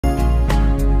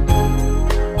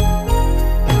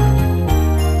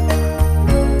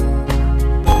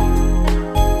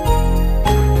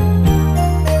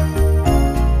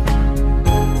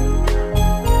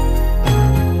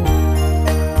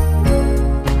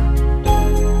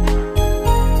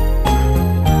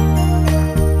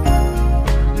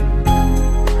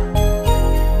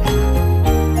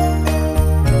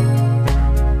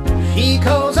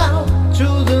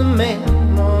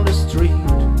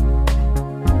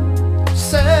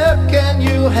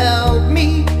can you help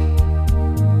me?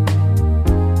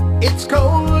 It's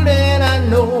cold and I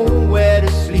know where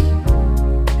to sleep.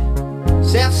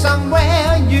 Is there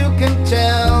somewhere you can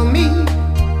tell me?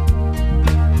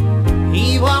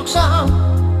 He walks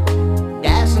on,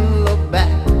 doesn't look back.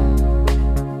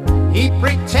 He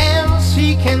pretends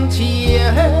he can't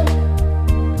hear her.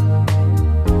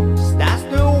 Starts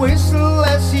to whistle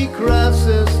as he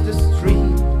crosses the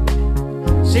street.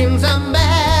 Seems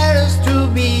embarrassed to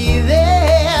be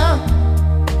there.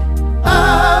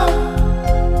 Oh,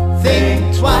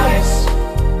 think twice,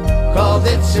 'cause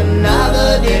it's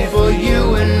another day for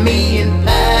you and me in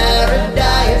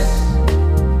paradise.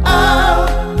 Oh,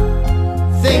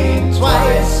 think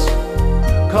twice,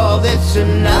 'cause it's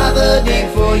another day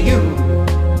for you,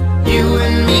 you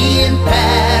and me in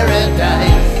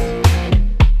paradise.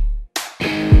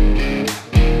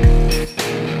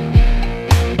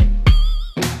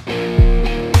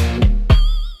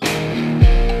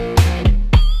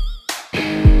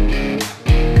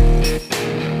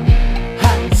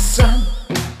 Hot sun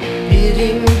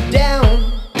beating down,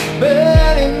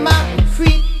 burning my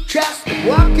feet, just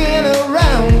walking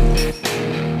around.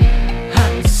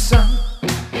 Hot sun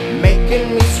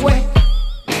making me sweat.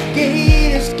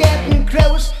 Gate is getting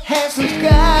close, hasn't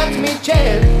got me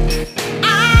yet.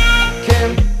 I can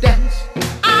dance,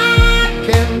 I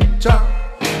can talk.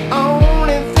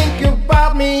 Only think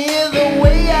about me is the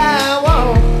way I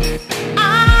walk.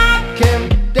 I can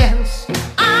dance,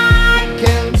 I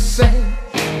can sing.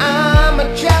 I'm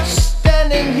just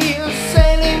standing here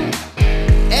saying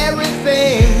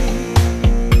everything.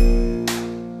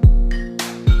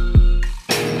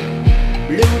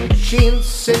 Blue jeans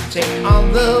sitting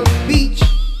on the beach,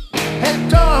 and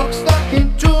talks talking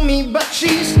to me, but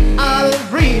she's out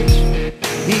of reach.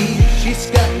 She's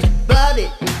got a body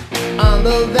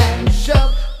under that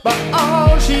shirt, but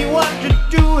all she wants to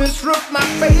do is rub my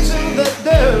face in the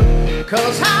dirt.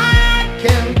 'Cause I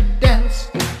can dance,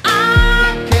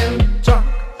 I can talk.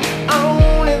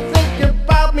 Only think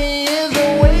about me is the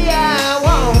way I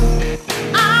walk.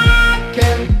 I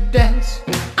can dance,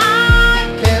 I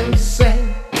can sing.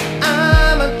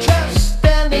 I'm just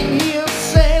standing here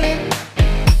saying,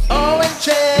 oh, and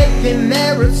checking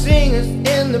everything is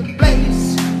in the place.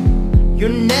 You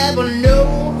never know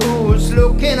who's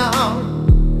looking on.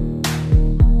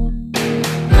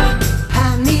 I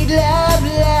need love,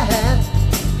 love,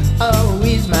 oh,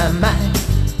 ease my mind.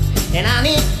 And I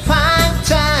need fine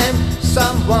time,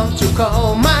 someone to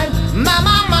call mine. My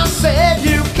mama said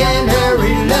you can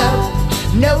hurry love,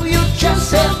 no, you just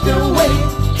have to wait.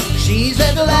 She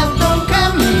said love don't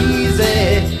come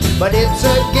easy, but it's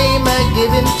a game I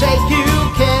give and take. You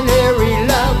can hurry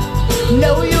love,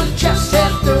 no, you just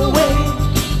have to wait.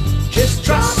 Just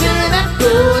trust in a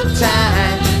good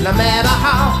time, no matter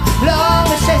how long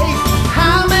it takes.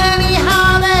 How many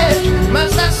heartaches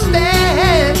must I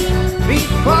stand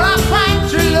before I find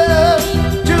true love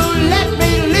to let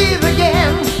me live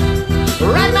again?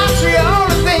 Right now, see all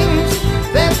the things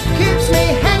that keeps me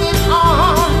hanging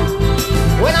on.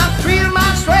 When I feel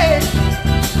my strength,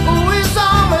 ooh, it's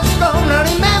almost gone. I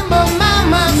remember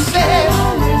Mama said,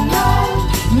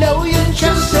 no, you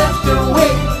just have to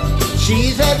wait.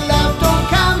 She said love don't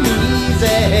come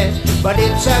easy, but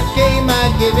it's a game I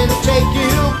give and take. You